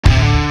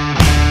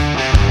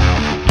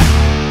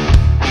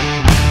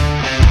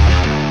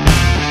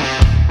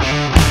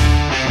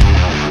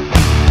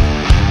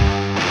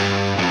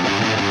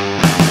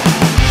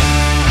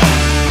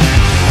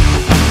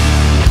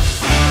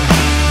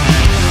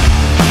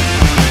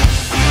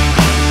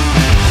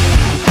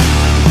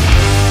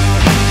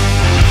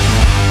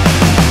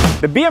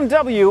The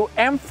BMW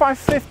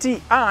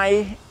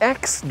M550i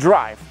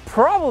xDrive,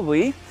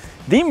 probably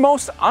the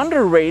most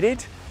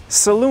underrated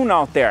saloon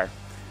out there.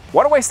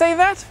 Why do I say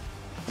that?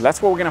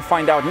 That's what we're gonna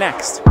find out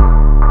next.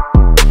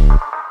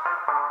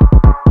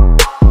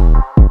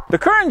 The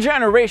current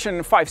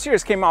generation 5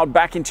 Series came out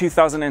back in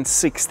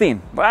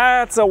 2016.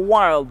 That's a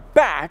while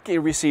back. It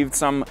received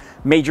some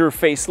major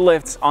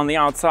facelifts on the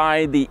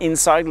outside, the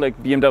inside,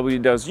 like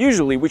BMW does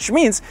usually, which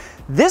means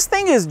this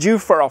thing is due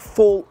for a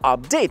full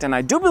update. And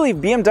I do believe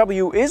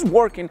BMW is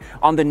working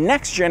on the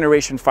next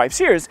generation 5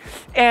 Series.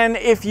 And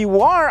if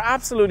you are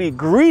absolutely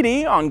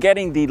greedy on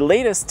getting the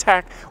latest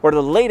tech or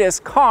the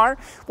latest car,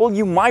 well,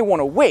 you might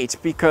want to wait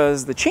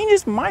because the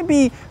changes might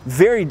be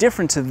very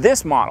different to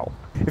this model.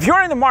 If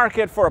you're in the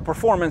market for a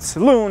performance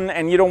saloon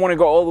and you don't want to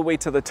go all the way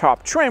to the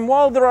top trim,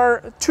 well, there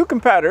are two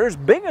competitors,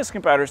 biggest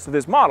competitors to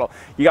this model.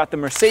 You got the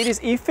Mercedes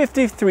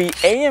E53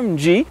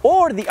 AMG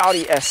or the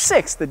Audi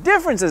S6. The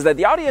difference is that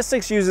the Audi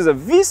S6 uses a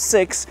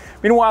V6,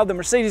 meanwhile the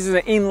Mercedes is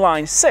an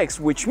inline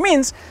 6, which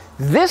means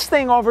this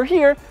thing over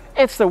here,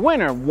 it's the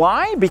winner.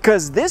 Why?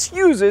 Because this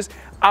uses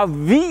a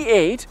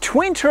V8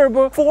 twin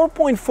turbo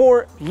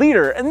 4.4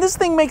 liter, and this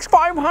thing makes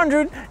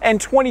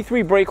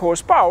 523 brake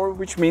horsepower,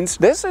 which means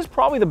this is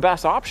probably the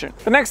best option.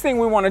 The next thing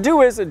we want to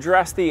do is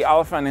address the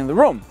elephant in the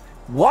room.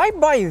 Why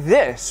buy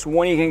this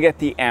when you can get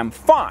the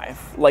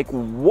M5? Like,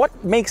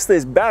 what makes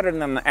this better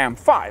than the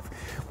M5?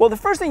 Well, the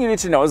first thing you need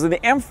to know is that the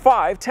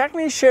M5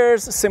 technically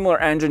shares a similar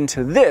engine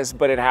to this,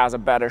 but it has a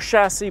better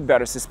chassis,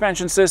 better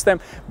suspension system,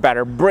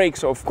 better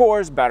brakes, of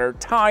course, better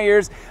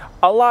tires,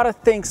 a lot of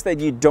things that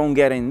you don't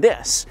get in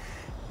this.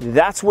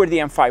 That's where the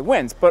M5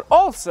 wins, but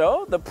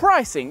also the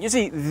pricing. You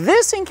see,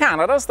 this in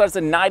Canada starts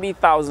at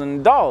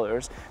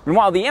 $90,000,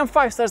 meanwhile the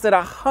M5 starts at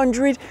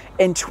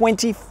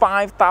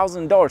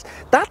 $125,000.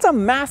 That's a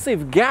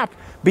massive gap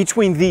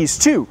between these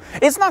two.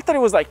 It's not that it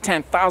was like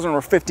 $10,000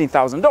 or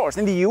 $15,000.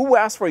 In the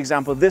US, for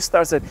example, this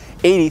starts at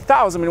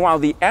 $80,000, meanwhile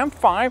the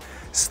M5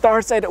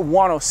 starts at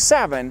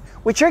 $107,000,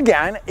 which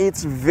again,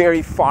 it's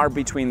very far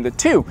between the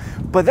two.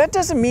 But that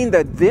doesn't mean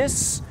that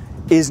this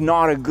is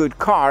not a good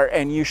car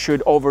and you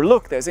should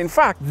overlook this. In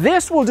fact,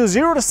 this will do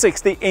 0 to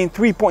 60 in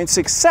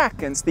 3.6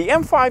 seconds. The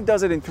M5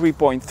 does it in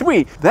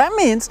 3.3. That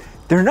means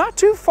they're not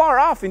too far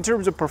off in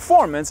terms of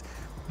performance,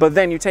 but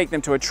then you take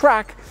them to a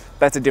track,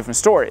 that's a different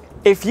story.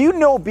 If you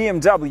know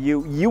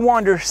BMW, you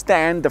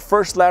understand the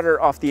first letter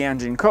of the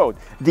engine code.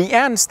 The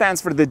N stands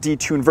for the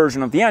detuned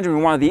version of the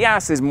engine, while the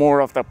S is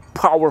more of the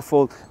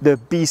powerful, the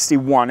beastie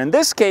one. In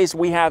this case,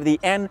 we have the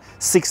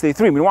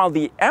N63, meanwhile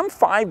the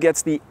M5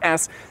 gets the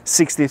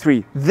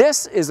S63.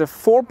 This is a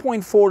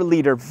 4.4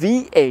 liter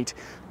V8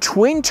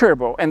 twin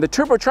turbo, and the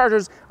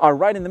turbochargers are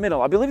right in the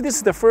middle. I believe this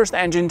is the first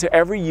engine to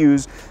ever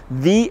use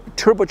the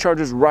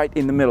turbochargers right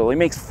in the middle. It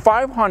makes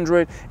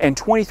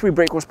 523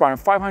 brake horsepower and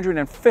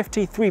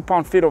 553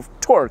 pound-feet of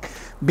torque.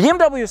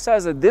 BMW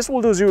says that this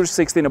will do 0 to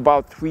 60 in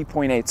about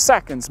 3.8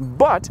 seconds,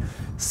 but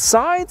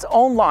sites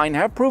online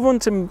have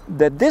proven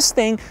that this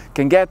thing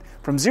can get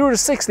from 0 to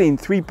 60 in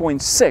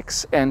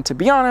 3.6. And to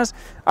be honest,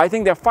 I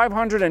think that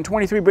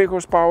 523 brake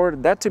horsepower,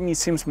 that to me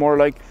seems more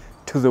like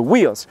to the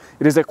wheels.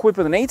 It is equipped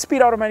with an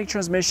 8-speed automatic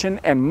transmission,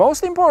 and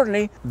most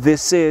importantly,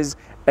 this is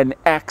an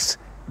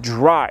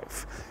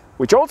xDrive,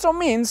 which also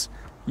means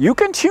you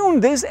can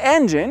tune this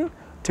engine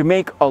to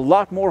make a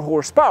lot more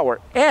horsepower,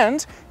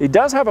 and it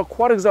does have a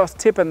quad exhaust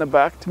tip in the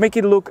back to make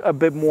it look a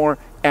bit more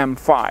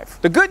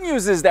M5. The good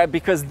news is that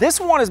because this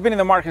one has been in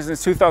the market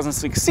since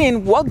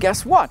 2016, well,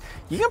 guess what?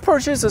 You can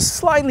purchase a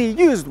slightly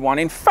used one.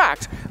 In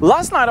fact,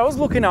 last night I was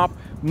looking up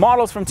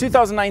models from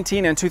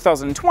 2019 and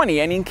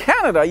 2020, and in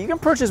Canada you can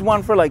purchase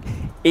one for like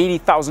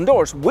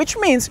 $80,000, which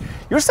means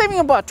you're saving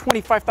about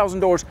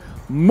 $25,000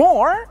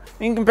 more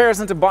in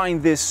comparison to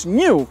buying this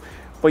new.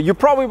 But you're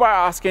probably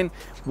asking,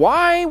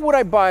 why would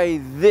I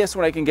buy this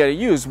when I can get it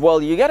used?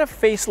 Well, you get a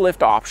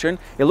facelift option,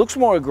 it looks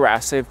more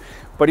aggressive,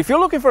 but if you're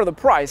looking for the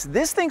price,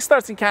 this thing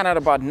starts in Canada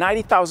about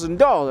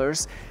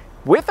 $90,000.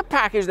 With the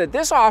package that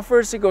this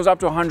offers, it goes up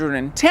to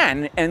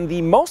 $110,000, and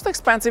the most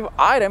expensive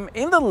item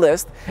in the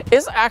list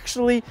is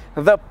actually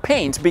the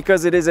paint,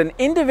 because it is an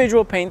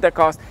individual paint that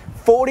costs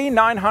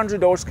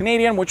 $4,900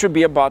 Canadian, which would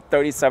be about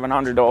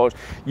 $3,700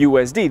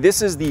 USD.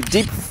 This is the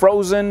deep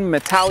frozen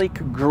metallic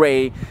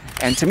gray,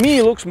 and to me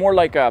it looks more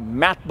like a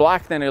matte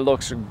black than it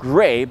looks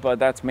gray, but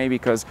that's maybe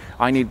because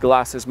I need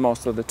glasses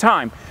most of the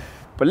time.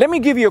 But let me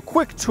give you a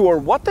quick tour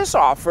what this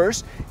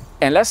offers,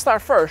 and let's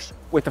start first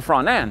with the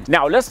front end.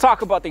 Now let's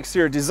talk about the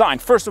exterior design.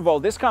 First of all,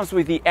 this comes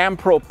with the M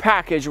Pro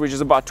package, which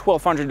is about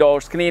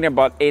 $1,200 Canadian,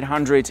 about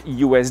 $800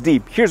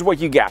 USD. Here's what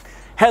you get.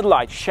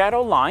 Headlight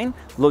shadow line.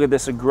 Look at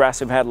this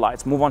aggressive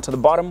headlights. Move on to the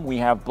bottom. We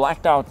have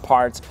blacked out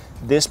parts,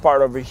 this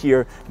part over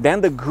here.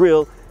 Then the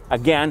grille.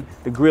 Again,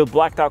 the grille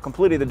blacked out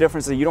completely. The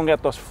difference is you don't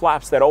get those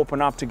flaps that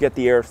open up to get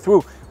the air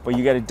through, but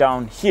you get it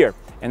down here.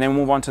 And then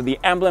move on to the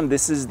emblem.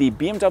 This is the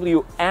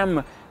BMW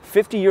M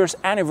 50 years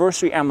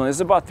anniversary emblem. This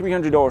is about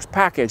 $300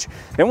 package.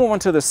 Then we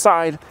went to the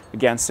side,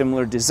 again,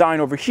 similar design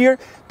over here.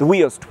 The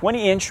wheels,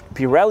 20-inch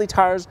Pirelli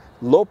tires,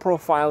 low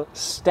profile,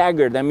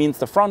 staggered. That means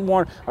the front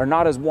one are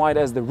not as wide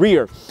as the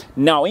rear.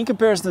 Now, in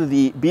comparison to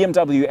the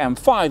BMW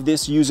M5,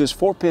 this uses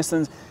 4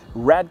 pistons,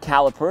 red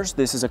calipers.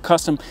 This is a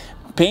custom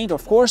paint,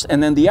 of course,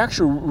 and then the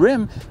actual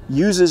rim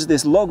uses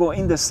this logo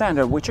in the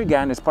center, which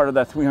again is part of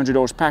that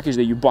 $300 package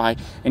that you buy,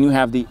 and you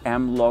have the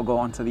M logo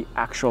onto the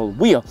actual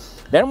wheel.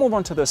 Then move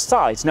on to the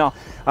sides. Now,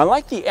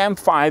 unlike the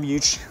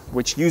M5,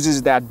 which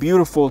uses that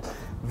beautiful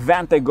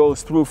vent that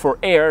goes through for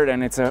air,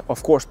 and it's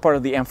of course part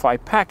of the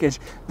M5 package,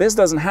 this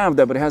doesn't have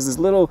that, but it has this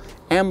little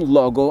M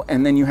logo,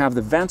 and then you have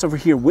the vents over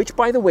here, which,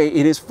 by the way,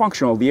 it is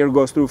functional. The air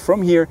goes through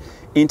from here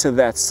into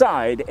that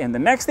side. And the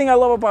next thing I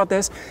love about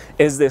this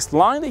is this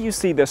line that you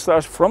see that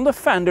starts from the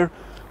fender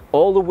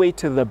all the way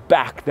to the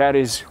back. That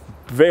is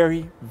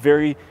very,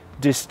 very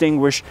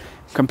distinguished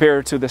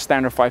compared to the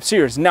standard 5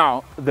 Series.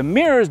 Now, the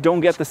mirrors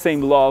don't get the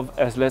same love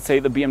as, let's say,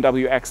 the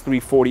BMW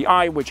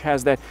X340i, which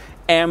has that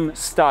M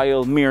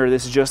style mirror.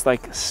 This is just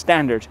like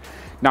standard.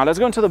 Now let's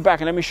go into the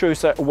back and let me show you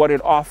what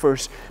it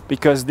offers,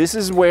 because this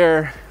is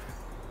where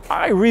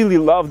I really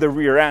love the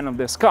rear end of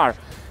this car.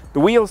 The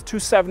wheels,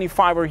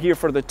 275 are here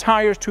for the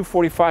tires,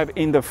 245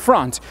 in the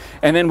front.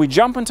 And then we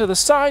jump into the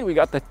side, we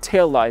got the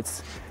tail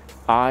lights.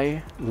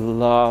 I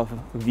love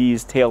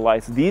these tail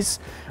lights. These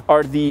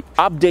are the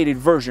updated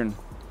version.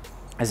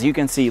 As you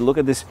can see, look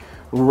at this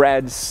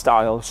red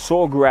style,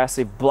 so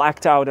aggressive,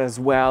 blacked out as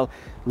well.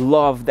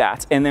 Love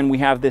that. And then we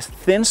have this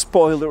thin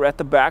spoiler at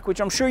the back, which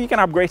I'm sure you can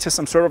upgrade to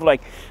some sort of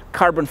like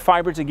carbon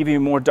fiber to give you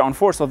more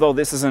downforce, although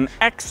this is an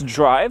X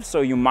drive,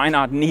 so you might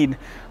not need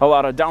a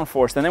lot of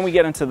downforce. And then we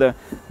get into the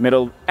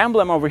middle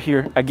emblem over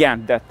here.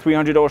 Again, that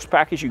 $300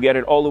 package, you get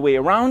it all the way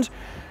around.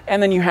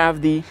 And then you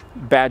have the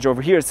badge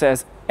over here. It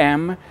says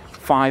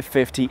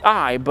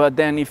M550i, but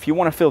then if you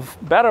want to feel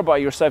better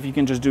about yourself, you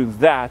can just do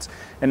that,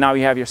 and now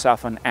you have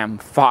yourself an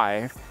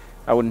M5.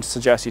 I wouldn't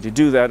suggest you to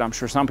do that. I'm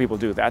sure some people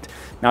do that.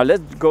 Now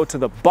let's go to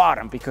the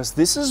bottom, because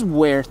this is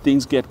where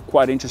things get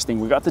quite interesting.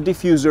 We got the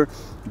diffuser,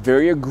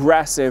 very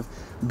aggressive,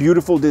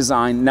 beautiful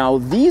design. Now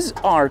these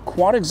are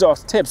quad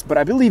exhaust tips, but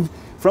I believe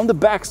from the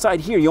back side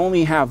here you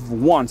only have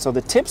one. So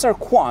the tips are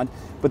quad,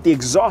 but the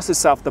exhaust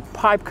itself, the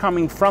pipe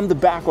coming from the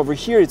back over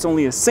here, it's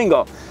only a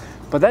single.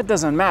 But that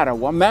doesn't matter.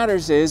 What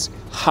matters is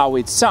how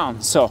it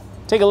sounds. So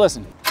take a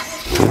listen.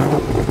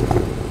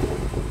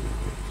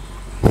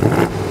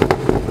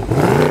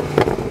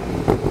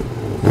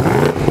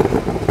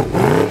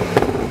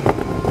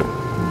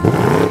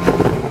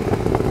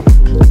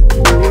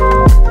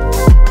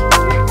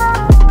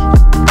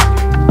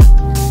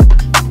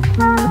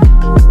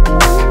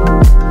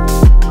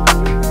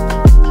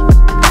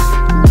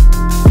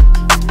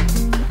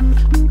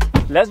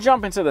 Let's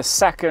jump into the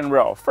second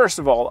row. First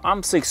of all,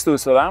 I'm 6'2",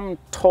 so I'm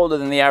taller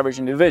than the average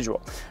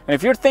individual. And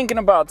if you're thinking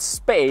about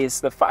space,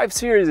 the 5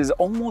 Series is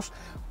almost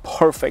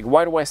perfect.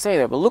 Why do I say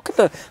that? But look at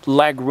the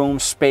leg room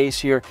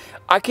space here.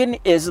 I can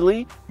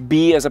easily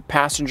be as a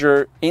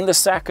passenger in the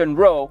second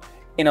row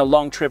in a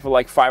long trip of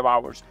like 5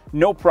 hours.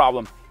 No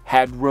problem.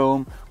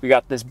 Headroom. We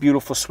got this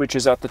beautiful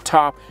switches at the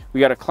top.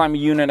 We got a climate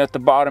unit at the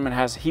bottom. It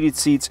has heated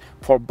seats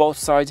for both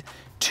sides.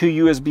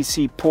 2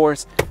 USB-C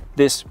ports.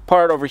 This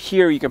part over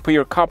here, you can put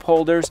your cup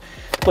holders.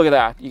 Look at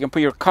that. You can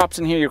put your cups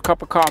in here, your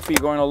cup of coffee,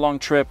 going on a long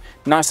trip,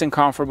 nice and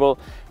comfortable.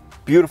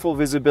 Beautiful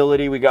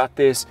visibility. We got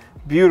this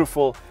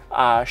beautiful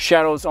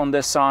shadows on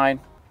this side.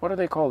 What are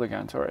they called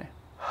again? Sorry.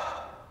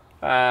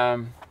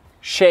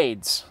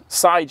 Shades,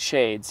 side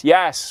shades.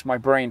 Yes, my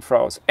brain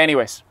froze.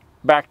 Anyways,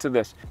 back to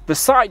this. The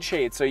side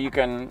shades, so you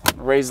can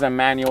raise them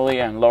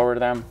manually and lower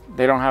them.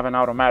 They don't have an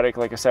automatic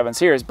like a 7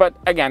 Series, but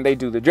again, they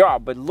do the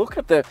job. But look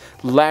at the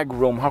leg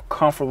room, how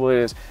comfortable it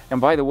is. And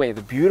by the way,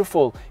 the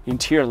beautiful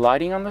interior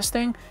lighting on this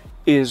thing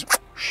is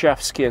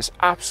chef's kiss.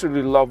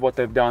 Absolutely love what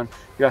they've done.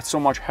 You got so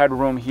much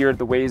headroom here,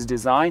 the way it's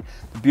designed.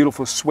 The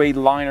beautiful suede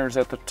liners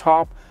at the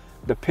top,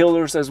 the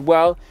pillars as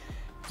well.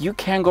 You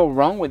can't go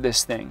wrong with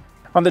this thing.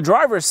 On the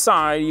driver's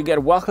side, you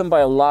get welcomed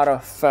by a lot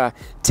of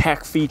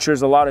tech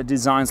features, a lot of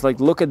designs. Like,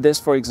 look at this,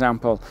 for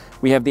example.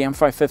 We have the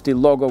M550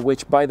 logo,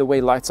 which, by the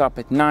way, lights up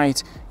at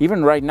night.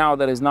 Even right now,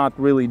 that is not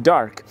really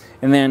dark.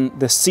 And then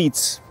the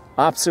seats.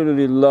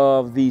 Absolutely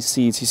love these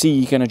seats. You see,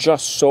 you can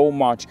adjust so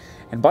much.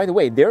 And by the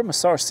way, they're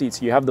massage seats.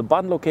 You have the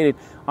button located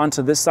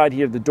onto this side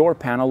here, the door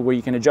panel, where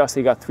you can adjust.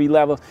 You got 3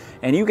 levels,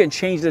 and you can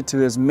change it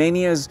to as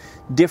many as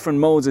different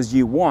modes as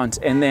you want.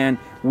 And then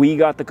we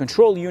got the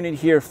control unit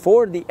here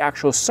for the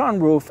actual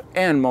sunroof,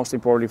 and most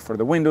importantly for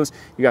the windows.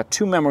 You got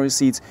 2 memory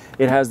seats.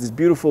 It has this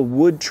beautiful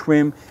wood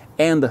trim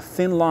and the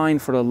thin line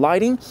for the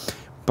lighting.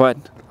 But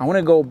I want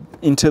to go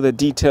into the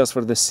details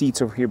for the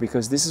seats over here,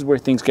 because this is where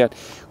things get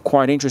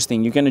quite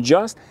interesting. You can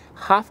adjust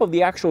half of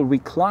the actual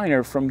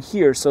recliner from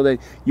here so that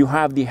you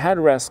have the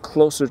headrest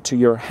closer to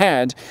your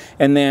head.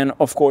 And then,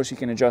 of course, you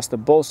can adjust the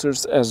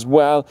bolsters as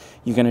well.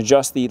 You can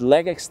adjust the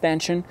leg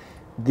extension.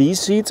 These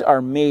seats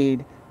are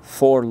made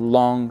for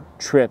long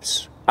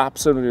trips.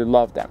 Absolutely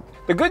love them.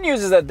 The good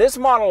news is that this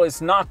model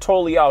is not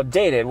totally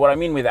outdated. What I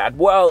mean with that,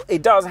 well,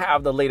 it does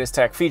have the latest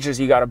tech features.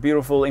 You got a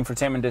beautiful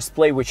infotainment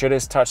display, which it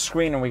is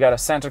touchscreen, and we got a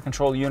center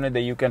control unit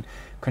that you can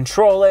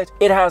control it.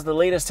 It has the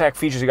latest tech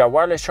features. You got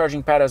wireless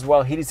charging pad as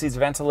well, heated seats,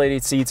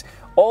 ventilated seats,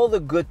 all the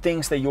good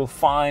things that you'll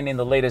find in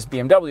the latest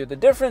BMW. The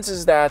difference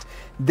is that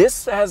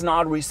this has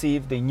not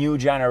received the new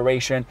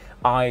generation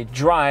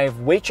iDrive,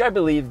 which I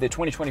believe the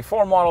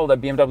 2024 model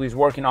that BMW is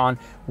working on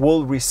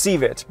will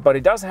receive it. But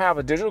it does have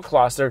a digital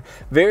cluster,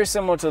 very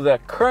similar to the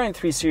current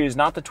 3 Series,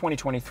 not the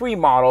 2023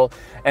 model.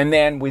 And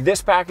then with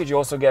this package, you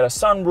also get a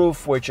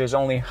sunroof, which is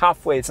only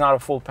halfway. It's not a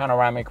full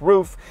panoramic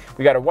roof.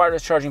 We got a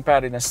wireless charging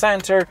pad in the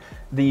center.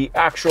 The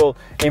actual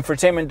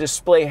infotainment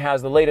display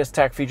has the latest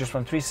tech features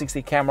from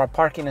 360 camera,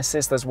 parking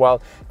assist as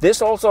well.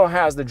 This also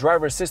has the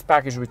driver assist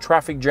package with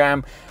traffic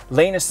jam,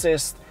 lane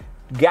assist,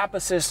 gap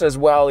assist as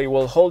well. It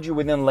will hold you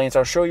within lanes.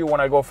 I'll show you when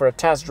I go for a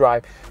test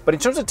drive. But in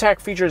terms of tech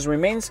features, it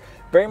remains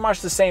very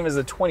much the same as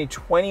the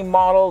 2020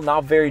 model,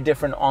 not very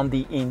different on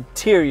the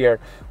interior.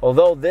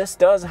 Although this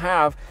does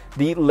have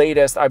the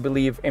latest, I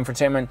believe,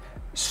 infotainment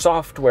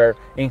software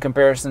in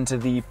comparison to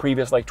the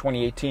previous like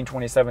 2018,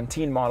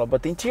 2017 model.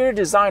 But the interior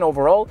design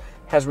overall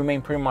has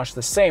remained pretty much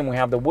the same. We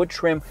have the wood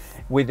trim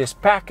with this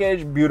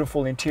package,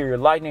 beautiful interior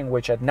lighting,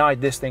 which at night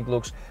this thing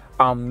looks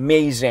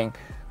amazing.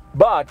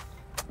 But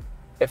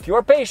if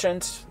you're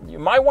patient, you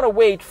might want to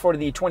wait for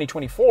the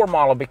 2024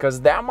 model because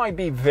that might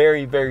be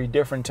very, very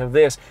different to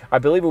this. I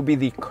believe it will be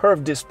the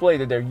curved display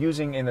that they're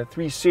using in the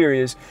 3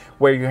 Series,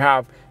 where you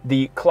have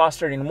the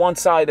clustered in one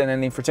side and then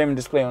the infotainment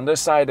display on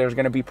this side. There's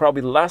going to be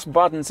probably less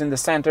buttons in the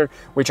center,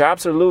 which I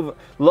absolutely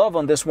love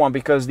on this one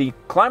because the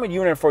climate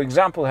unit, for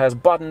example, has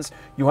buttons.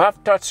 You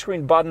have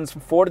touchscreen buttons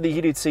for the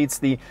heated seats,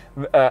 the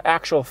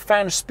actual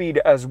fan speed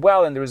as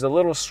well, and there is a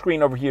little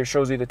screen over here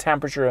shows you the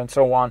temperature and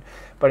so on.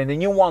 But in the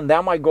new one,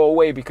 that might go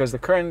away because the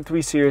current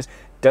 3 Series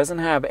doesn't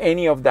have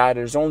any of that.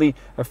 There's only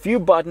a few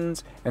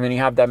buttons, and then you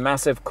have that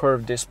massive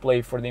curved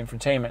display for the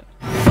infotainment.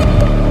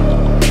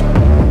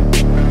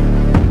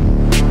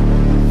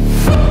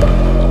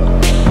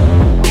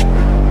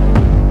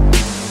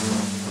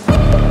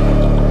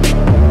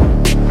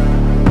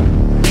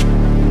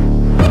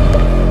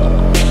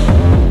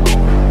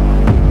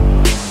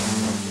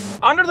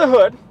 Under the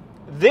hood,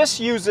 this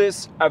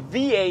uses a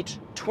V8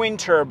 twin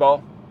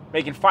turbo,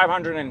 making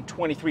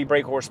 523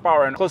 brake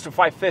horsepower and close to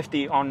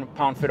 550 on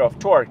pound-feet of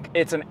torque.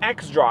 It's an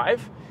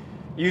X-Drive,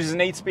 uses an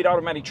 8-speed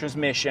automatic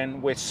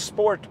transmission with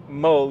sport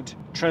mode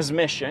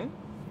transmission.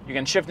 You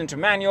can shift into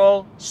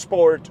manual,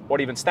 sport,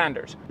 or even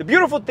standard. The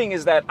beautiful thing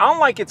is that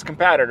unlike its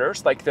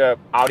competitors, like the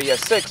Audi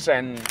S6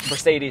 and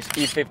Mercedes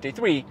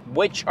E53,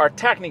 which are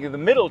technically the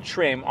middle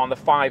trim on the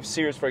 5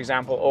 Series, for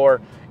example,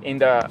 or in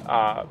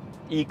the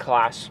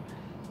E-Class,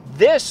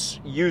 this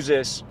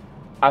uses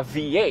a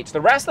V8.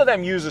 The rest of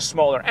them use a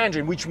smaller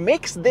engine, which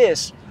makes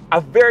this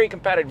a very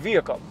competitive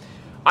vehicle.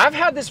 I've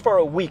had this for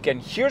a week, and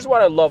here's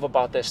what I love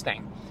about this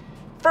thing.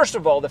 First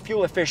of all, the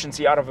fuel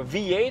efficiency out of a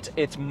V8,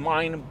 it's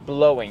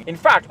mind-blowing. In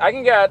fact, I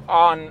can get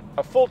on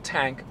a full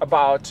tank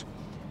about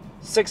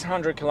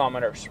 600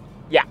 kilometers.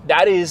 Yeah,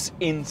 that is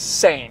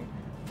insane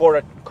for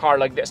a car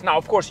like this. Now,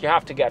 of course, you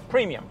have to get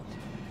premium.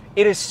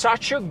 It is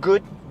such a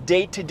good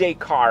day-to-day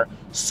car,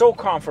 so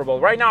comfortable.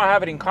 Right now I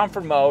have it in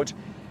comfort mode.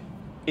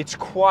 It's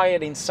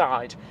quiet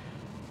inside,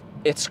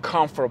 it's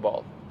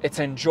comfortable, it's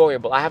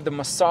enjoyable. I have the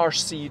massage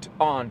seat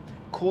on,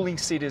 cooling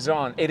seat is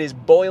on, it is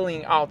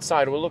boiling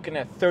outside. We're looking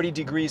at 30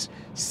 degrees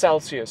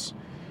Celsius.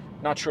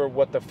 Not sure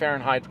what the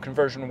Fahrenheit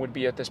conversion would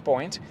be at this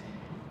point,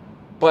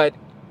 but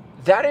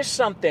that is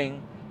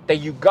something that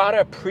you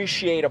gotta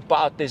appreciate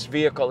about this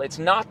vehicle. It's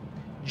not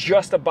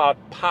just about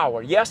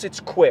power. Yes, it's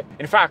quick.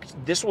 In fact,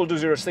 this will do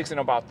 0-60 in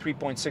about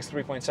 3.6,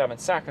 3.7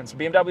 seconds.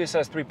 BMW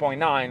says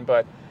 3.9,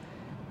 but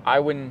I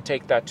wouldn't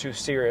take that too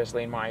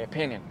seriously in my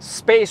opinion.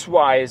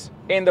 Space-wise,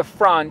 in the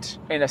front,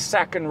 in the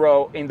second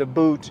row, in the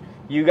boot,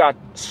 you got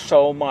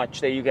so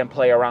much that you can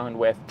play around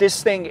with.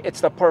 This thing,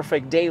 it's the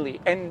perfect daily.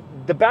 And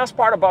the best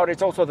part about it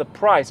is also the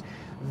price.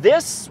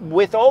 This,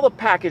 with all the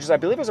packages, I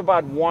believe is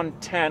about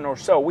 $110 or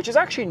so, which is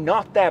actually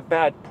not that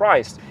bad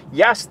priced.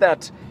 Yes,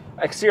 that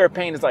exterior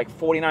paint is like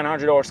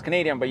 $4,900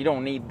 Canadian, but you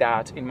don't need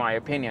that in my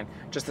opinion.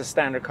 Just a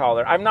standard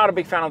color. I'm not a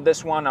big fan of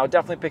this one. I would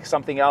definitely pick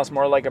something else,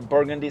 more like a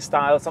burgundy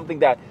style, something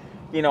that,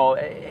 you know,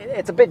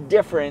 it's a bit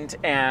different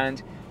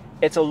and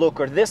it's a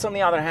looker. This, on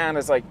the other hand,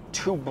 is like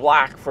too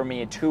black for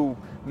me, too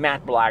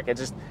matte black. It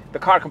just, the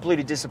car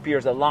completely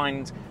disappears, the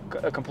lines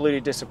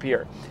completely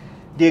disappear.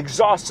 The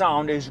exhaust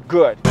sound is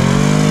good.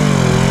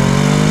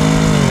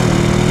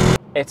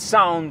 It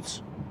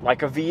sounds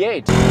like a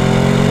V8.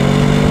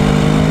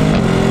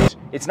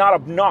 It's not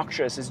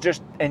obnoxious, it's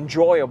just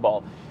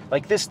enjoyable.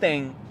 Like this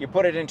thing, you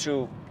put it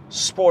into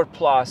Sport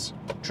Plus,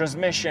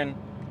 transmission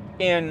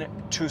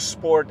into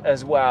Sport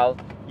as well.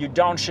 You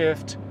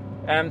downshift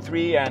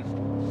M3 and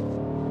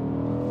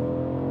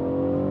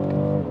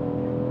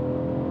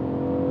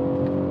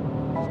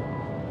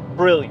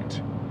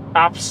brilliant,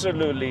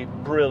 absolutely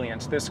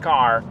brilliant. This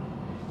car,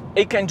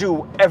 it can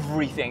do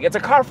everything. It's a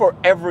car for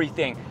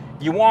everything.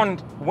 You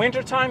want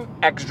wintertime,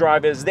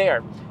 xDrive is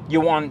there.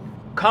 You want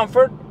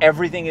comfort,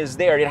 everything is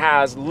there. It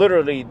has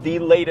literally the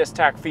latest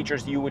tech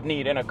features you would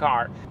need in a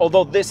car.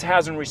 Although this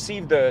hasn't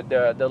received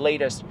the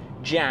latest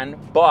gen,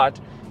 but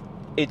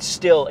it's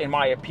still, in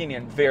my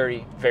opinion,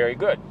 very, very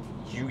good.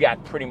 You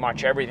got pretty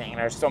much everything.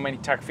 There's so many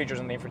tech features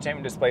on the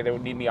infotainment display that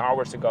would need me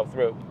hours to go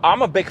through.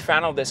 I'm a big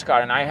fan of this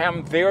car, and I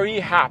am very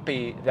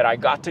happy that I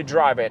got to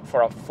drive it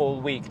for a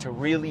full week to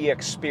really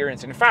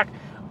experience it. In fact,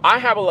 I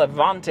have a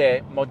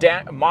Levante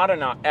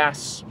Modena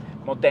S,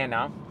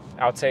 Modena,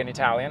 I would say in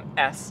Italian,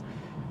 S,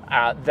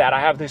 that I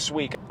have this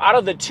week. Out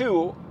of the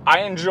two,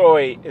 I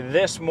enjoy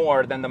this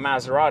more than the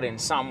Maserati in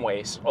some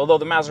ways. Although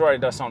the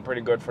Maserati does sound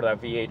pretty good for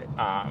that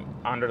V8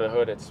 under the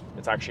hood. It's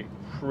actually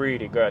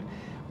pretty good.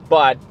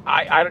 But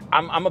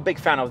I'm a big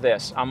fan of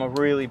this. I'm a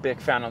really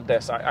big fan of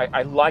this.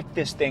 I like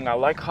this thing. I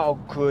like how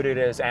good it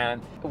is. And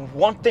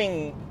one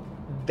thing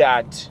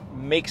that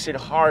makes it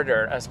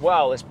harder as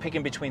well is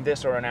picking between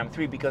this or an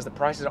M3, because the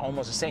price is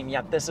almost the same.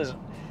 Yet this is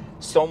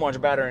so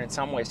much better in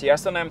some ways.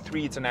 Yes, an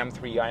M3, it's an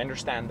M3. I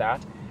understand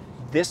that.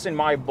 This, in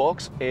my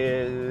books,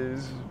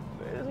 is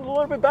a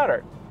little bit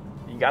better.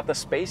 You got the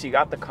space, you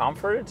got the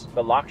comfort,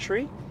 the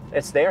luxury.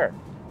 It's there.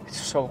 It's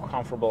so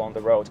comfortable on the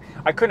road.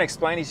 I couldn't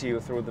explain it to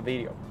you through the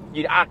video.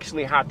 You'd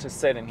actually had to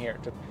sit in here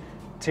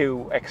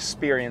to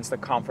experience the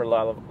comfort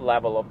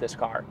level of this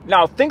car.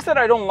 Now, things that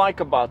I don't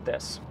like about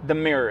this, the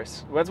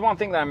mirrors. That's one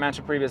thing that I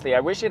mentioned previously. I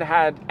wish it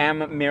had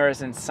M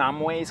mirrors in some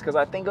ways, because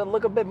I think it would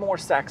look a bit more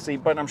sexy,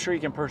 but I'm sure you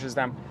can purchase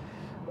them,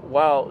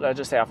 well, let's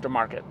just say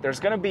aftermarket. There's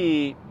gonna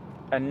be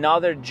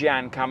another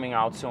gen coming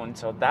out soon,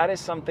 so that is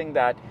something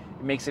that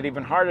makes it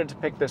even harder to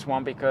pick this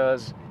one,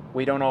 because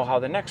we don't know how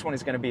the next one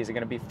is going to be. Is it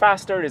going to be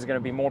faster? Is it going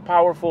to be more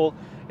powerful?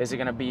 Is it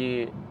going to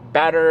be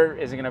better?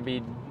 Is it going to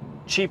be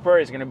cheaper?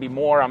 Is it going to be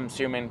more? I'm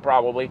assuming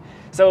probably.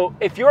 So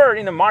if you're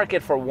in the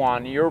market for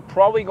one, you're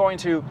probably going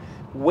to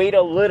wait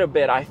a little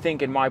bit, I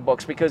think, in my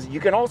books, because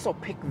you can also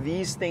pick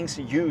these things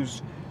to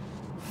use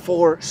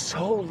for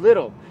so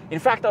little. In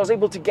fact, I was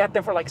able to get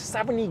them for like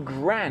 70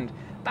 grand.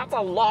 That's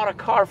a lot of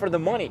car for the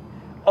money.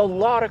 A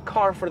lot of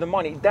car for the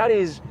money. That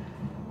is,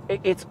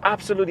 it's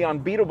absolutely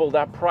unbeatable,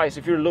 that price,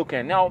 if you're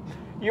looking. Now,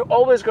 you're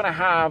always going to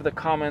have the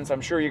comments,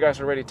 I'm sure you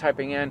guys are already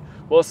typing in,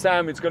 well,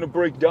 Sam, it's going to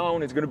break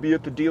down, it's going to be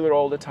at the dealer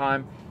all the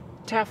time.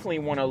 Definitely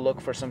want to look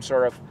for some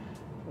sort of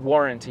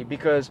warranty,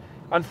 because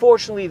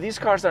unfortunately these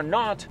cars are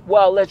not,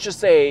 well, let's just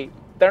say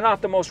they're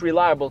not the most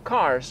reliable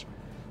cars,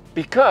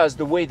 because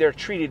the way they're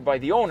treated by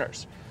the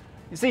owners.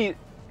 You see,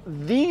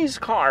 these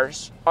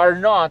cars are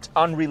not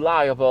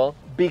unreliable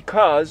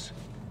because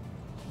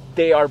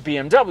they are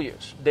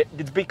BMWs.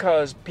 It's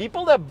because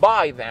people that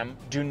buy them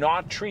do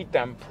not treat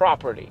them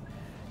properly,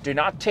 do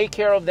not take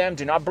care of them,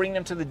 do not bring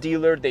them to the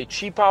dealer. They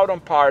cheap out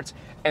on parts,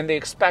 and they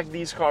expect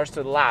these cars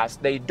to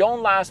last. They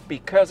don't last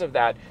because of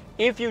that.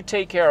 If you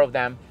take care of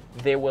them,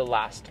 they will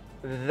last.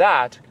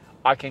 That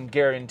I can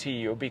guarantee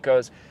you,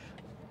 because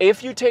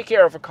if you take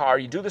care of a car,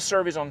 you do the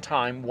service on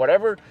time,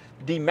 whatever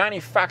the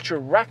manufacturer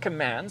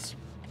recommends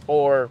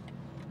or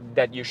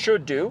that you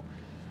should do,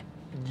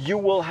 you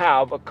will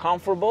have a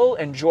comfortable,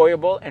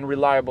 enjoyable, and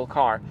reliable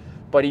car.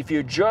 But if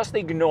you just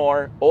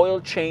ignore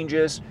oil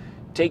changes,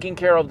 taking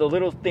care of the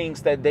little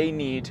things that they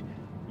need,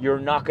 you're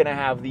not going to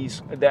have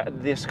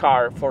this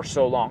car for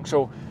so long.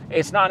 So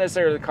it's not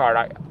necessarily the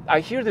car. I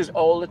hear this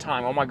all the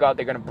time. Oh my God,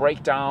 they're going to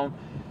break down.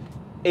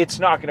 It's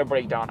not going to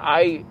break down.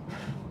 I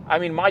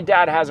mean, my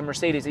dad has a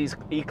Mercedes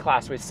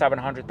E-Class with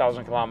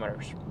 700,000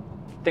 kilometers.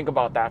 Think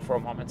about that for a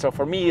moment. So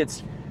for me,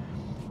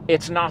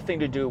 it's nothing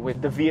to do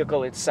with the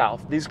vehicle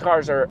itself. These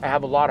cars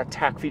have a lot of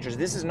tech features.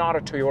 This is not a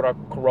Toyota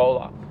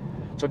Corolla.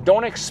 So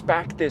don't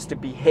expect this to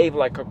behave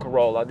like a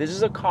Corolla. This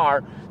is a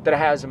car that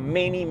has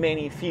many,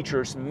 many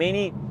features,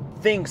 many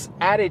things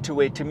added to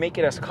it to make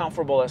it as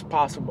comfortable as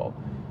possible.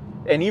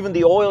 And even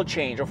the oil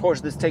change, of course,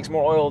 this takes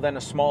more oil than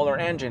a smaller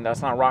engine.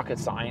 That's not rocket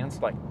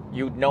science, like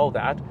you'd know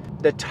that.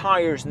 The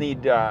tires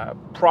need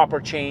proper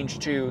change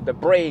to the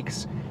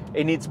brakes.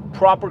 It needs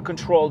proper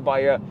control by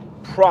a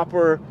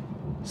proper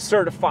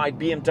certified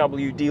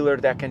BMW dealer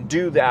that can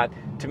do that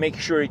to make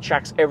sure he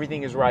checks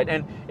everything is right.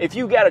 And if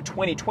you get a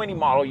 2020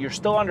 model, you're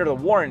still under the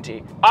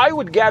warranty. I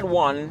would get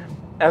one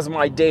as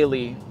my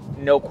daily,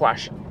 no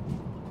question,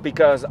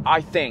 because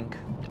I think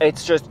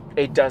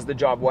it does the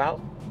job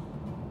well.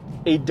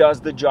 It does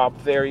the job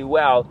very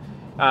well.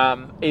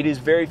 It is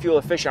very fuel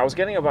efficient. I was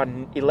getting about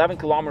 11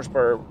 liters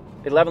per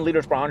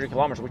 100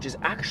 kilometers, which is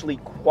actually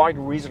quite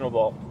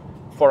reasonable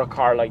for a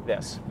car like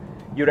this.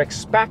 You'd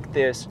expect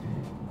this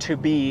to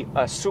be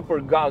a super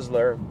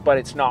guzzler, but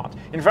it's not.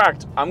 In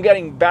fact, I'm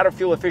getting better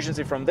fuel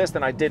efficiency from this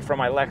than I did from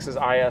my Lexus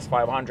IS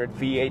 500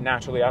 V8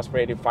 naturally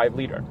aspirated 5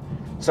 liter.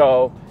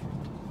 So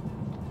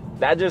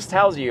that just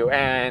tells you.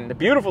 And the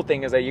beautiful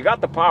thing is that you got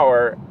the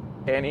power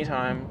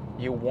anytime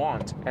you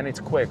want, and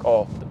it's quick.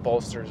 Oh, the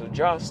bolsters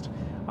adjust.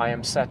 I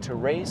am set to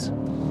race.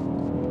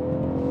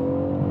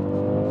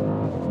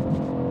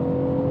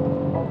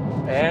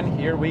 And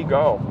here we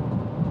go.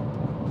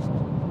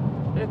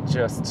 It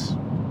just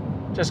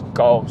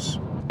goes.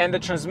 And the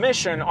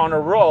transmission on a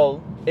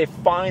roll it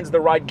finds the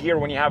right gear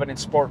when you have it in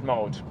sport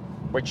mode,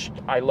 which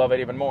I love it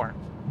even more.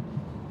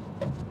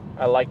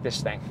 I like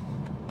this thing.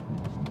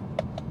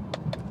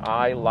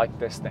 I like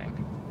this thing.